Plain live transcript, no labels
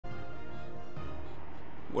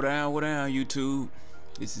What down, YouTube?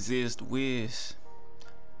 This is the Wiz,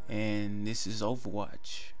 and this is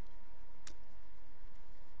Overwatch.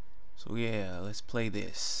 So yeah, let's play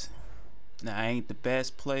this. Now I ain't the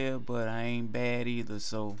best player, but I ain't bad either.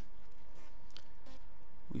 So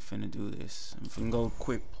we finna do this. I'm finna go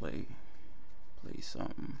quick play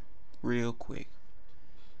something real quick.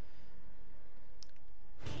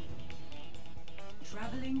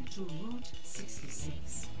 Traveling to Route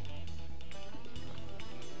 66.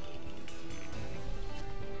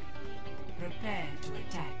 Prepare to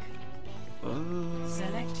attack.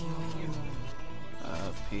 Select your hero.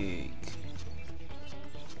 Pig.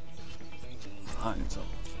 Hanzo.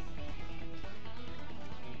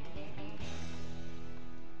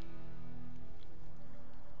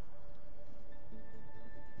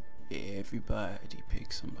 Yeah, everybody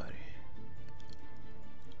pick somebody.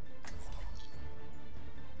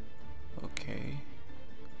 Okay.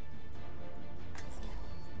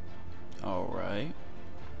 Alright.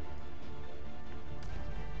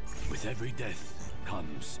 With every death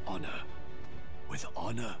comes honor. With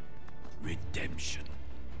honor, redemption.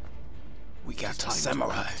 We got a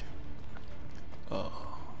samurai.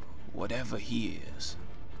 Whatever he is.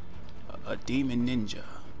 A demon ninja.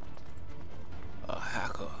 A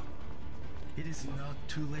hacker. It is not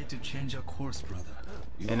too late to change our course, brother.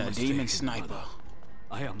 And a demon sniper. Brother.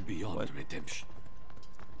 I am beyond redemption.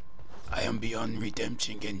 I am beyond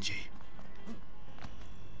redemption, Genji.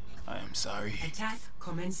 I am sorry. Attack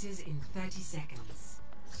commences in 30 seconds.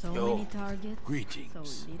 So Yo. many targets, Greetings. so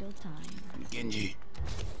little time. Genji.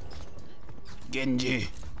 Genji.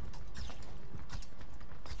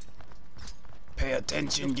 Pay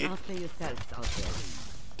attention, Genji. After yourselves out there.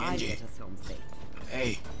 I'll Genji. get us home safe.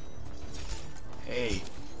 Hey. Hey.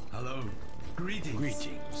 Hello. Greetings.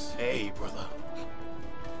 Greetings. Hey, brother.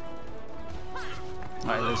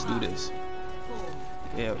 Alright, let's do this.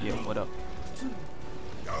 4, Yeah, what up? 2,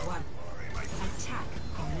 1. Attack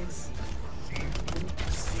commences.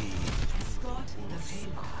 Escort the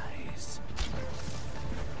payload. Eyes.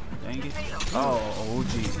 Dang it. Oh,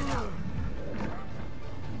 OG.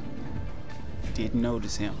 Didn't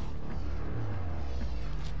notice him.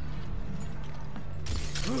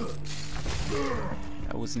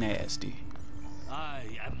 That was nasty. I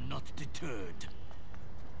am not deterred.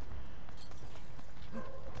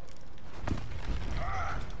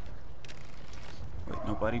 Wait,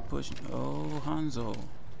 nobody pushing. Oh, Hanzo.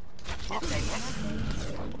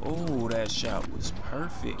 Oh, that shot was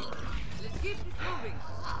perfect. Let's keep this moving.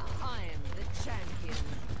 I am the champion.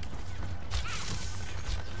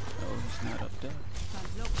 Oh, he's not up there.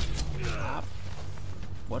 Hop.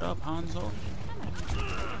 What up, Hanzo?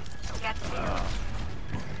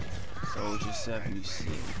 Soldier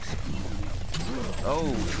 76.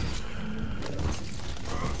 Oh.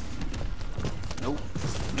 Nope.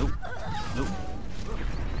 Nope. Nope.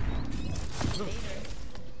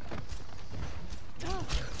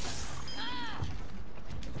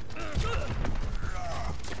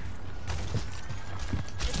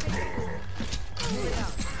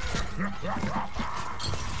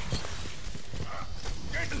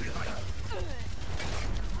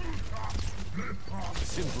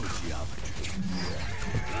 Simple geometry.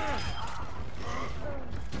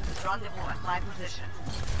 Rendezvous at my position.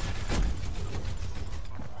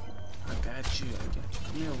 I got you.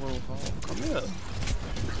 Come here, Rohall. Come here.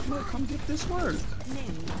 Come get this work.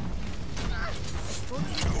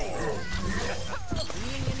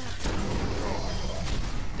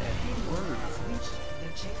 That work.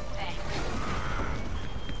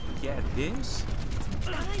 You got this?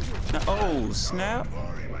 Oh, snap.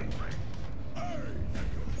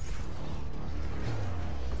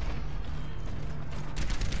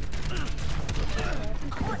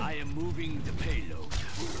 I am moving the payload.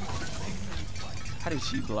 How did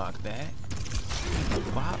she block that?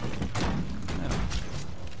 Bop. No.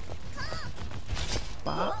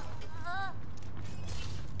 Bop.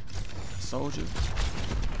 Soldier.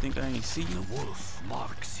 Think I ain't see you? The wolf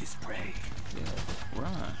marks his prey. Yeah.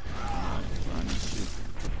 Run. Run and shoot.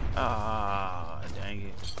 Ah, dang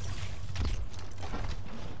it.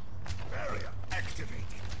 Barrier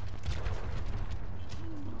activated.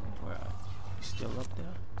 Where? You still up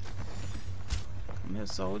there? Come here,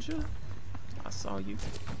 soldier. I saw you.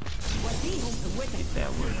 Get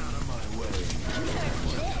that work.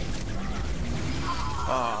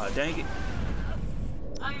 Ah, dang it.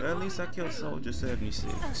 Well, at least I killed Soldier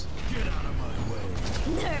 76. Get out of my way.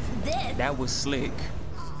 Nerf this! That was slick.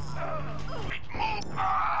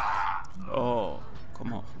 Oh,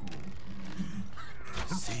 come on.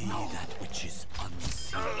 See that which is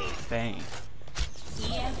unseen. Bang.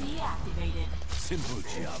 EMP activated. Simple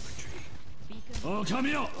geometry.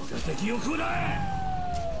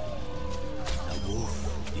 The wolf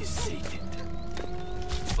is sated.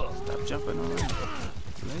 Stop jumping on her,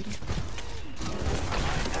 lady.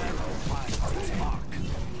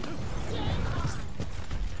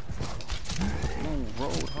 Come on,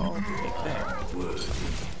 Roadhog, take that.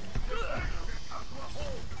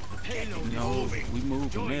 No, we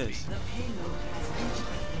moving this. The payload has reached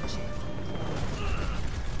the objective.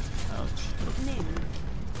 Ouch.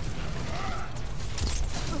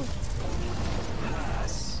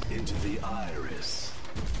 Pass into the iris.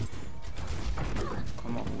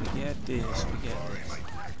 Come on, we got this. We got this.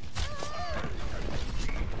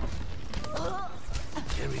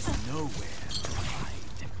 There is nowhere to hide.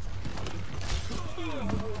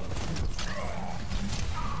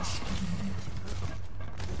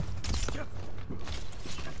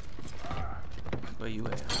 Where you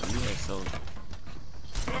at? Where you at, soldier?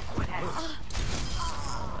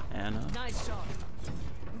 Anna. Nice shot.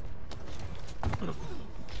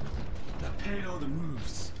 The payload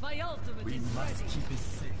moves. My ultimate We is must ready. keep it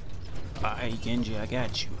safe. Alright, Genji, I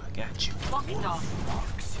got you. I got you.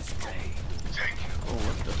 Marks his prey. Oh,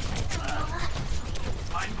 what the?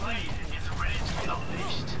 My blade is ready to be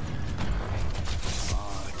unleashed.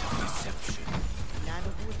 Art of deception.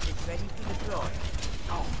 Nanoboot is ready to deploy.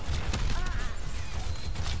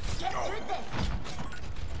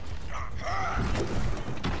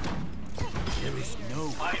 There is no.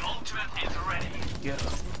 My ultimate is ready. Get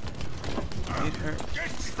up. Get her.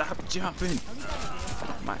 Stop jumping.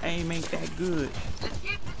 My aim ain't that good.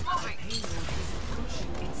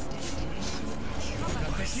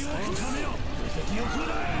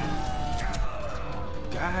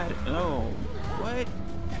 God, no. What?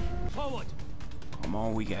 Forward. Come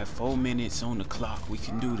on, we got 4 minutes on the clock. We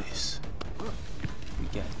can do this. We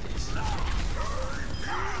got this.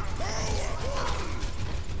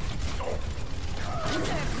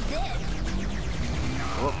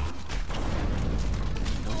 Whoop.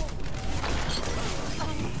 Nope.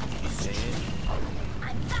 He's dead.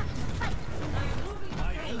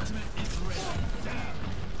 My ultimate is ready.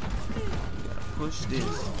 Push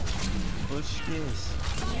this. Push this.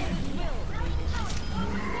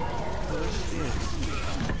 Push this.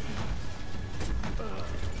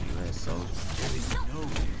 You that soldier. There is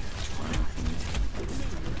nowhere to run from me.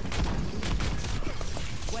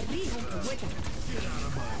 Get out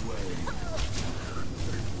of my way.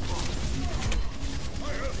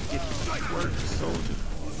 Get the work, soldier.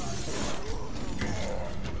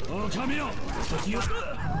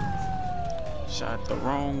 Shot the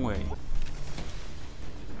wrong way.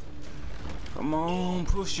 Come on,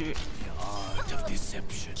 push it. The art of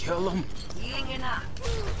deception. Kill him. Get him.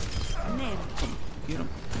 Get him.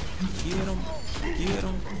 Get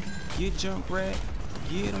him. Get Junkrat.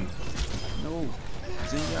 Get him. No.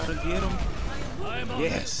 Zenyatta, get him.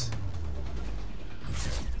 Yes.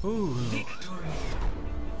 Ooh.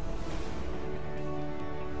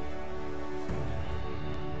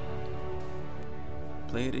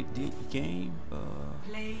 Play the game.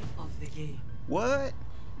 Play of the game. What?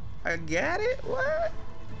 I got it? What?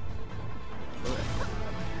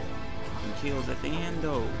 He kills at the end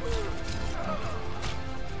though.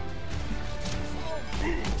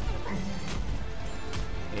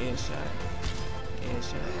 Headshot.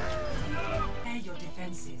 Headshot. Prepare your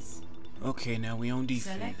defenses. Okay, now we on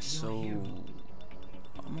defense. Select your So hero.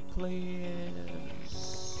 I'ma play as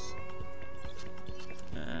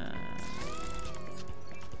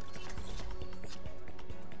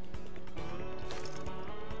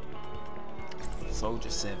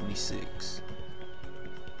Soldier 76.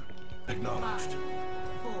 Acknowledged. 5,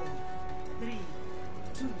 4, 3,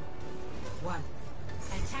 2, 1.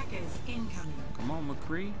 Attackers incoming. Come on,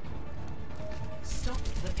 McCree. Stop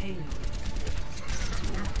the payload.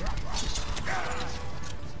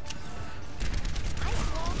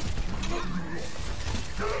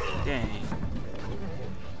 Dang.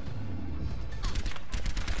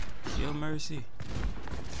 Kill Mercy.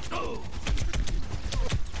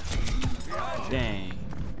 Dang.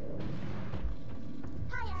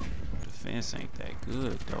 Defense ain't that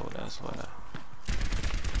good though, that's what I...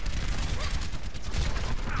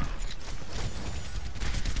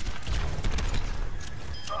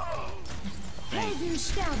 Helden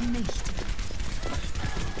sterben nicht.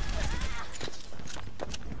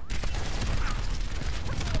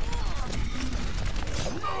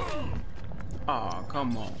 Oh,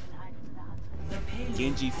 come on. The payload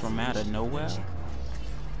Genji has from out of reached nowhere? the objective.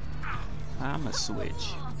 I'ma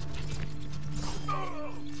switch.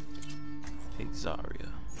 Pick Zarya.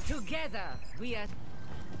 Together, we are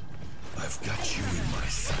I've got you in my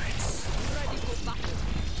sights. ready for battle.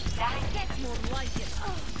 That gets more like it.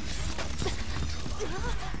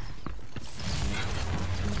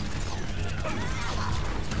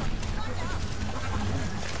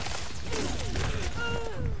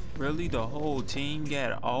 Really, the whole team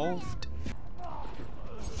got offed?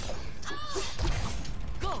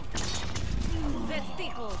 Go! That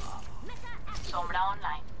tickles! Sombra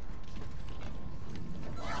online.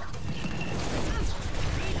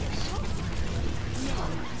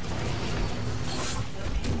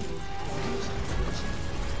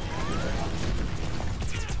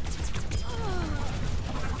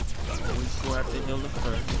 Always go after healer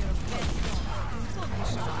first.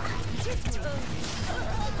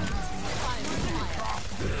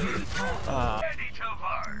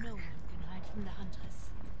 No one can hide from the hunters.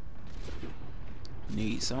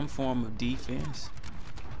 Need some form of defense.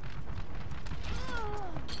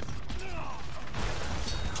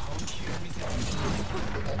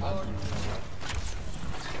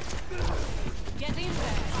 Get in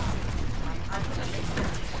there!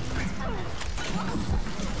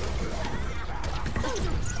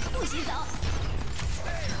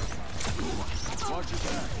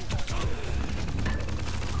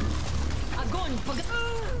 Огонь!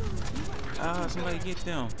 Ah, somebody get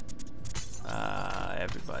them. Ah,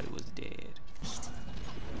 everybody was dead.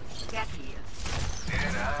 Get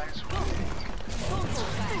here.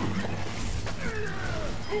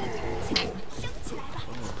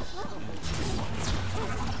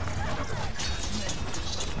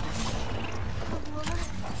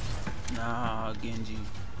 Nah, Genji. You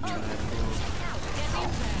gotta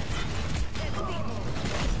go.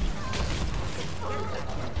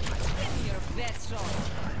 Your best shot.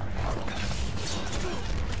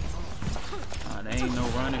 Ah, there ain't no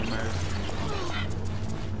running, mercy.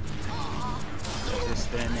 Just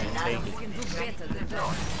stand there and take You it. can do better than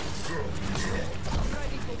that.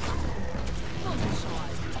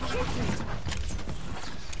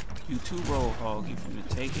 You too, Roadhog. You finna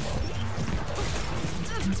take it.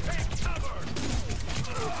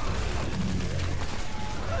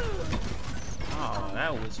 Oh,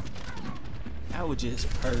 that was just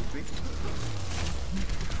perfect.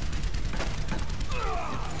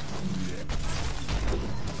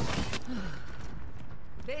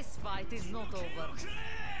 This fight is not over.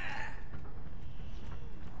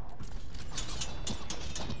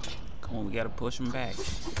 Come on, we gotta push him back. No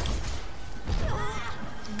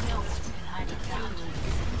one can hide from the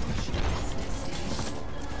hunters.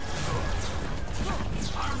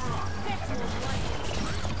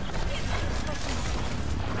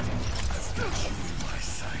 I've got you in my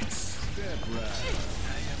sights. Step right.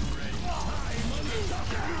 I am ready.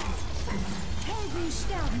 Helden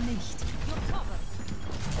sterben nicht. You're covered.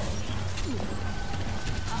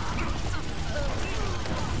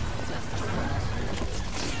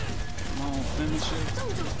 Come on, finish it. 动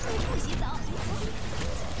作恢复洗澡。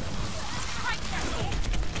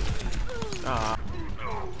 Ah,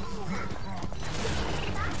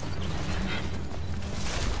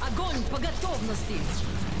 Огонь по готовности.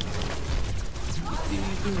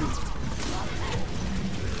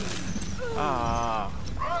 ah,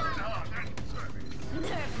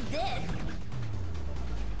 Nerf this.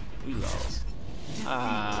 we lost.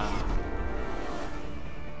 Ah,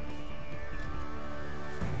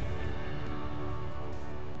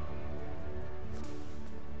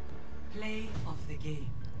 Play of the game.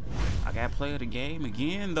 I got play of the game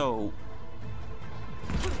again though.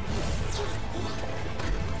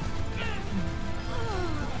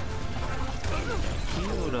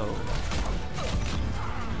 Kill though.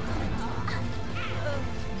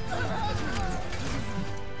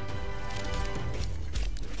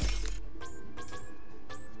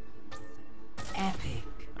 Epic.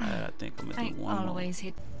 I think I'm gonna do one more.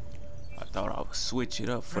 hit. I thought I would switch it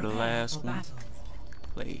up for the Prepare last for one. battle.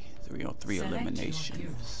 Play 3-on-3 Select your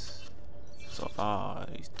eliminations. So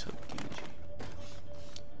he took Genji.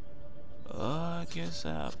 I guess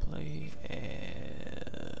I'll play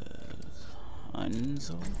as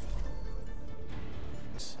Hanzo.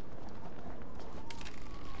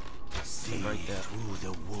 See Right there. through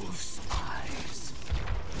the wolf's eyes.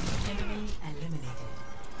 Enemy eliminated.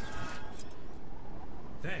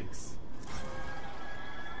 Thanks.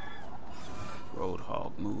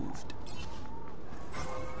 Roadhog moved.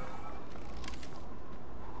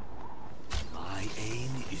 My aim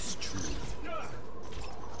is true.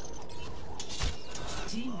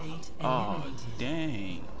 Teammate Oh, eliminated.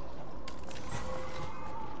 dang.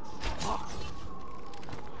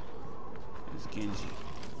 It's Genji.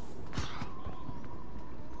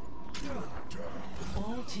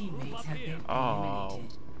 All teammates have been Oh.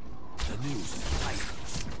 eliminated. The news fight.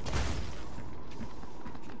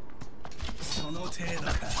 その程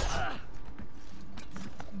度か。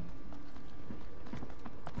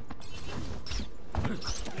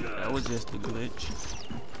was just a glitch.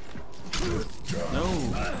 No.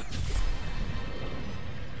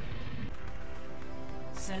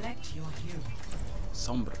 Select your hero.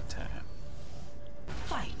 Sombra time.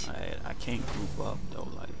 Fight. I can't group up though.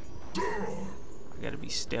 Like, I gotta be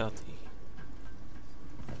stealthy.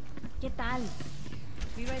 ¿Qué tal?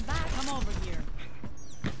 Be right back. Come over here.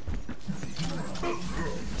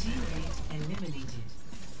 Teammate eliminated.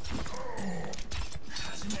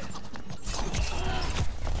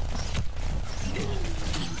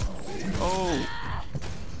 Oh,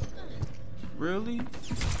 really?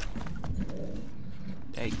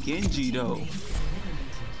 That Genji though. Eliminated.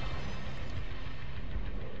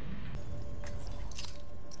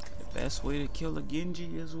 The best way to kill a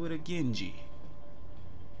Genji is with a Genji.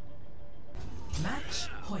 Match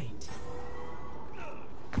point.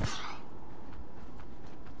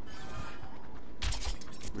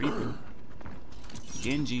 Reaper.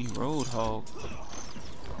 Genji, Roadhog.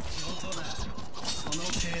 その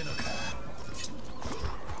程度か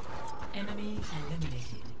Enemy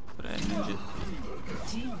eliminated. For that ninja.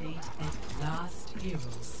 Teammate at last hero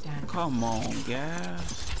standing. Come on,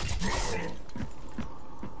 guys.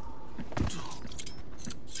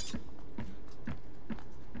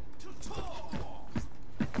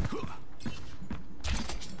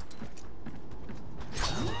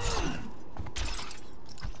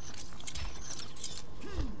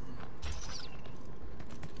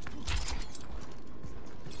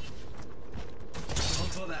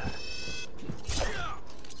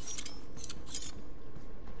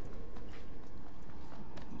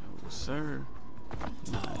 No, sir.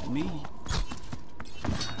 Not me.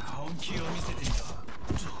 本気を見せてみろ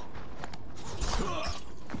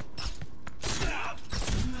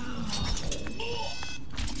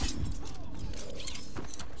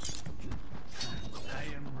I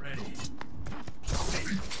am ready.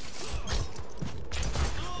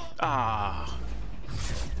 Ah.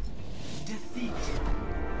 Defeat.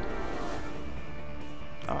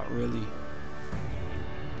 Oh, really?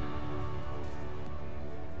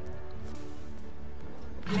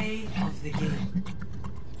 Play of the game.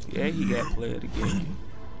 Yeah, he got play of the game.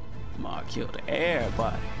 Ma killed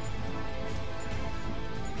everybody.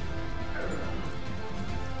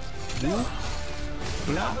 Whoop.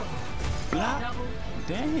 Blah. Blah.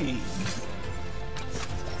 Dang.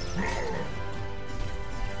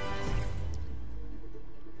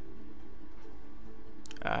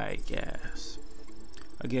 Alright, guys.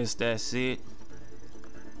 I guess that's it.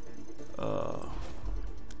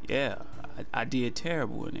 Yeah, I did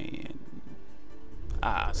terrible in the end.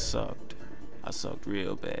 I sucked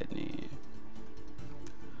real bad in the end.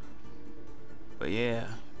 But yeah,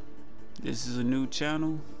 this is a new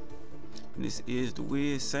channel. And this is the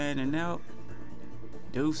Wiz signing out.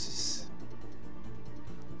 Deuces.